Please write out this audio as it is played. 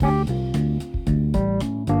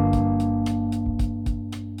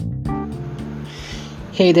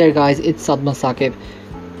Hey there, guys, it's Sadman Saqib.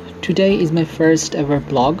 Today is my first ever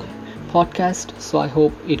blog podcast, so I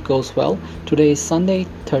hope it goes well. Today is Sunday,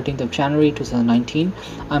 13th of January 2019.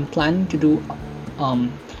 I'm planning to do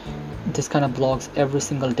this kind of blogs every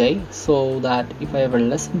single day so that if I ever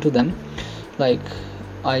listen to them, like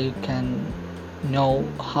I can know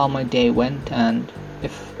how my day went and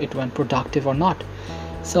if it went productive or not.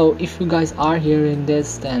 So if you guys are hearing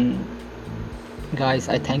this, then guys,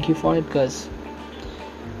 I thank you for it, because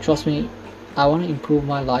trust me, I want to improve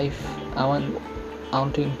my life. I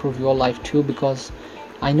want to improve your life too, because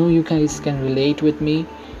I know you guys can relate with me,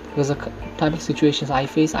 because the type of situations I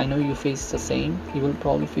face, I know you face the same. You will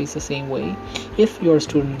probably face the same way if you're a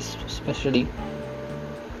student, especially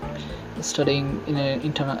studying in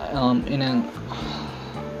a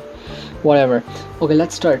whatever. Okay,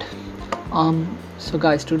 let's start. So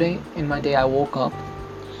guys, today in my day I woke up,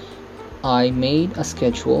 I made a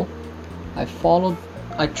schedule,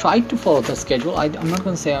 I tried to follow the schedule. I'm not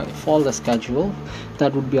going to say I followed the schedule,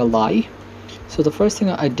 that would be a lie. So the first thing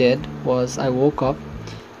I did was I woke up,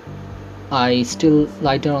 I still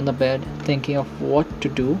lie down on the bed thinking of what to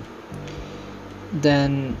do.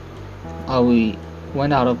 Then I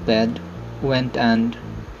went out of bed, went and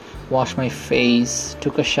washed my face,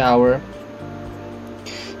 took a shower,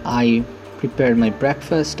 I prepared my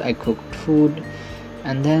breakfast, I cooked food,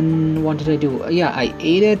 and then what did I do? I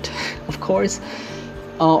ate it, of course.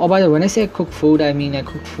 Oh, by the way, when I say I cook food, I mean I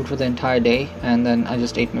cooked food for the entire day, and then I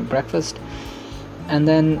just ate my breakfast, and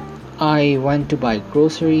then I went to buy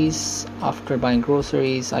groceries. After buying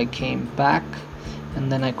groceries, I came back,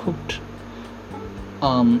 and then I cooked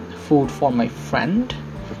food for my friend,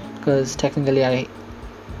 because technically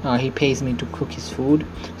he pays me to cook his food,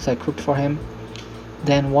 so I cooked for him.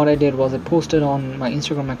 Then what I did was I posted on my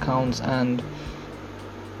Instagram accounts, and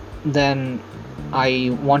then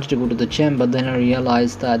I wanted to go to the gym, but then I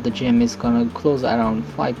realized that the gym is gonna close around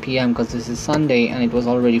 5 p.m. because this is Sunday and it was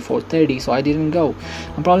already 4:30, so I didn't go.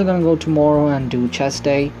 I'm probably gonna go tomorrow and do chest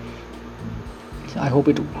day. I hope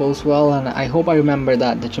it goes well, and I hope I remember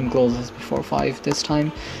that the gym closes before 5 this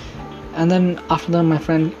time. And then after that, my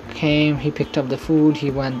friend came, he picked up the food,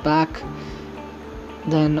 he went back.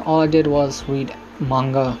 Then all I did was read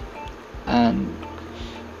manga and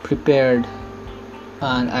prepared,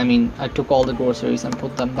 and I took all the groceries and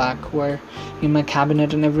put them back where in my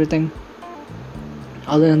cabinet and everything.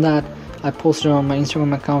 Other than that, I posted on my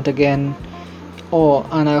Instagram account again.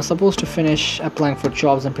 And I was supposed to finish applying for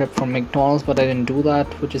jobs and prep for McDonald's, but I didn't do that,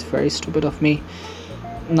 which is very stupid of me.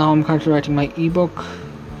 Now I'm currently writing my ebook,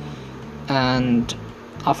 and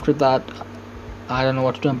after that I don't know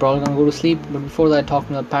what to do. I'm probably gonna go to sleep. But before that, I talked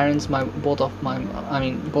to my parents, both of my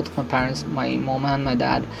parents, my mom and my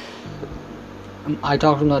dad. I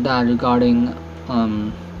talked to my dad regarding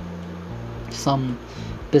some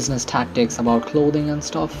business tactics about clothing and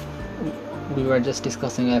stuff. We were just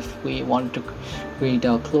discussing if we want to create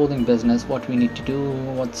a clothing business, what we need to do,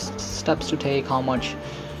 what steps to take, how much,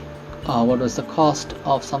 what was the cost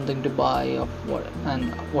of something to buy,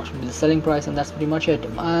 what should be the selling price, and that's pretty much it.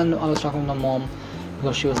 And I was talking to my mom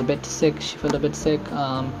because she was a bit sick. She felt a bit sick.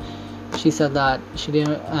 She said that she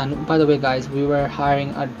didn't. And by the way, guys, we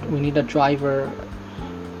need a driver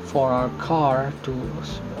for our car to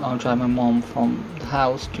drive my mom from the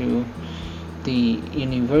house to the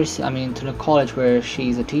university, to the college where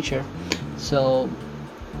she's a teacher. So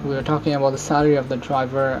we were talking about the salary of the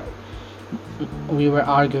driver. We were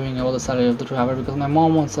arguing about the salary of the driver because my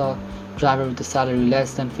mom wants a driver with a salary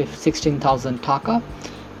less than 16,000 taka.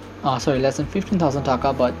 Less than 15,000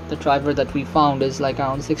 taka, but the driver that we found is like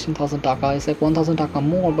around 16,000 taka. It's like 1,000 taka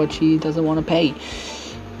more, but she doesn't want to pay.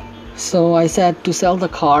 So I said to sell the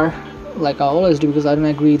car, like I always do, because I don't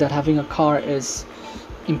agree that having a car is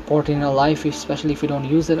important in your life, especially if you don't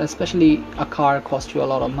use it. Especially a car costs you a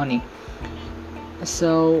lot of money.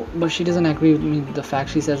 So, but she doesn't agree with me with the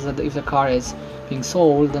fact. She says that if the car is being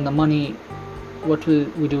sold, then the money, what will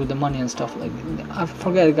we do with the money and stuff like that? I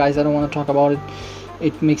forget it, guys. I don't want to talk about it.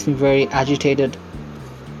 It makes me very agitated.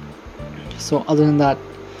 So other than that,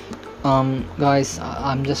 guys,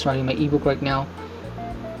 I'm just writing my ebook right now.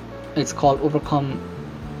 It's called Overcome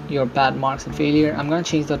Your Bad Marks and Failure. I'm gonna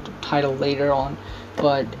change the title later on,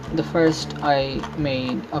 but the first I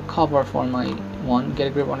made a cover for my one, Get a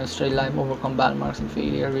Grip on Your Study Life, Overcome Bad Marks and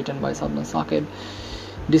Failure, written by Sadman Saqib.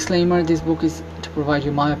 Disclaimer: this book is to provide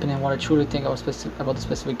you my opinion, what I truly think about the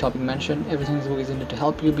specific topic mentioned. Everything in this book is intended to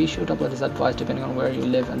help you. Be sure to apply this advice depending on where you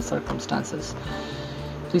live and circumstances.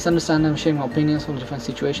 Please understand I'm sharing my opinions on the different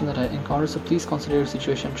situations that I encounter, so please consider your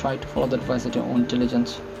situation and try to follow the advice at your own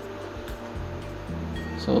diligence.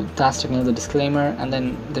 So that's technically the disclaimer, and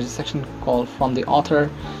then there's a section called from the author.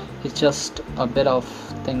 It's just a bit of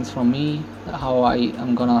things from me, how I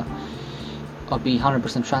am gonna be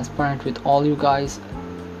 100% transparent with all you guys,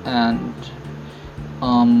 and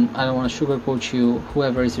I don't want to sugarcoat you,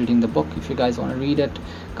 whoever is reading the book. If you guys want to read it,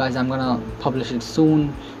 guys, I'm gonna publish it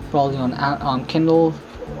soon, probably on Kindle,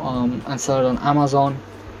 and sell it on Amazon.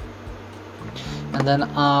 And then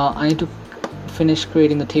I need to finish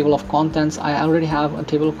creating the table of contents. I already have a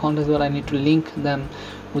table of contents, but I need to link them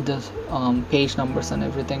with the page numbers and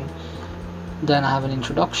everything. Then I have an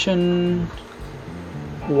introduction,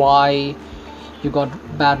 why you got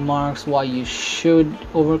bad marks, why you should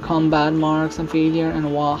overcome bad marks and failure, and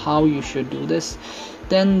how you should do this.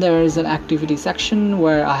 Then there is an activity section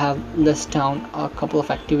where I have list down a couple of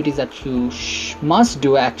activities that you must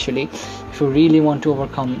do actually if you really want to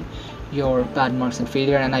overcome your bad marks and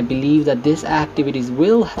failure, and I believe that these activities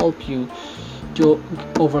will help you to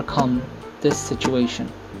overcome this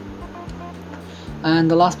situation.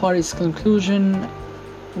 And the last part is conclusion,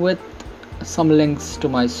 with some links to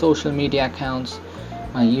my social media accounts,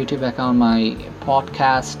 my YouTube account, my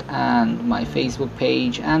podcast, and my Facebook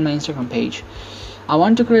page and my Instagram page. I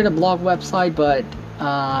want to create a blog website, but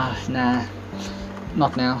nah,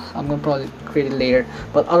 not now. I'm gonna probably create it later.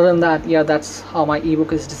 But other than that, yeah, that's how my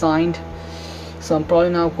ebook is designed. So I'm probably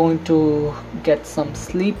now going to get some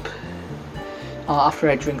sleep after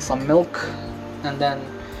I drink some milk, and then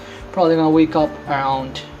probably gonna wake up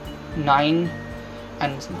around 9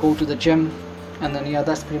 and go to the gym. And then yeah,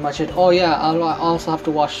 that's pretty much it. Oh yeah, I'll also have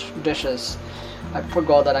to wash dishes. I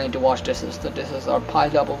forgot that I need to wash dishes. The dishes are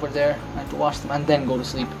piled up over there. I have to wash them and then go to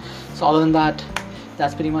sleep. So other than that,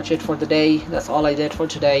 that's pretty much it for the day. That's all I did for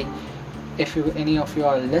today. If any of you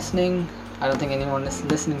are listening, I don't think anyone is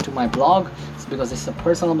listening to my blog. It's because it's a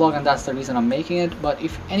personal blog, and that's the reason I'm making it. But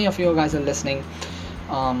if any of you guys are listening,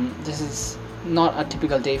 this is not a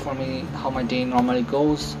typical day for me, how my day normally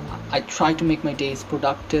goes. I try to make my days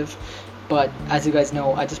productive, but as you guys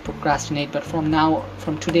know, I just procrastinate. But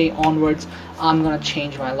from today onwards, I'm gonna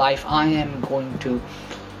change my life. I am going to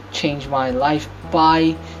change my life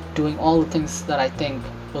by doing all the things that I think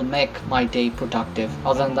will make my day productive.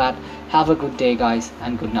 Other than that, have a good day, guys,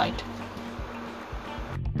 and good night.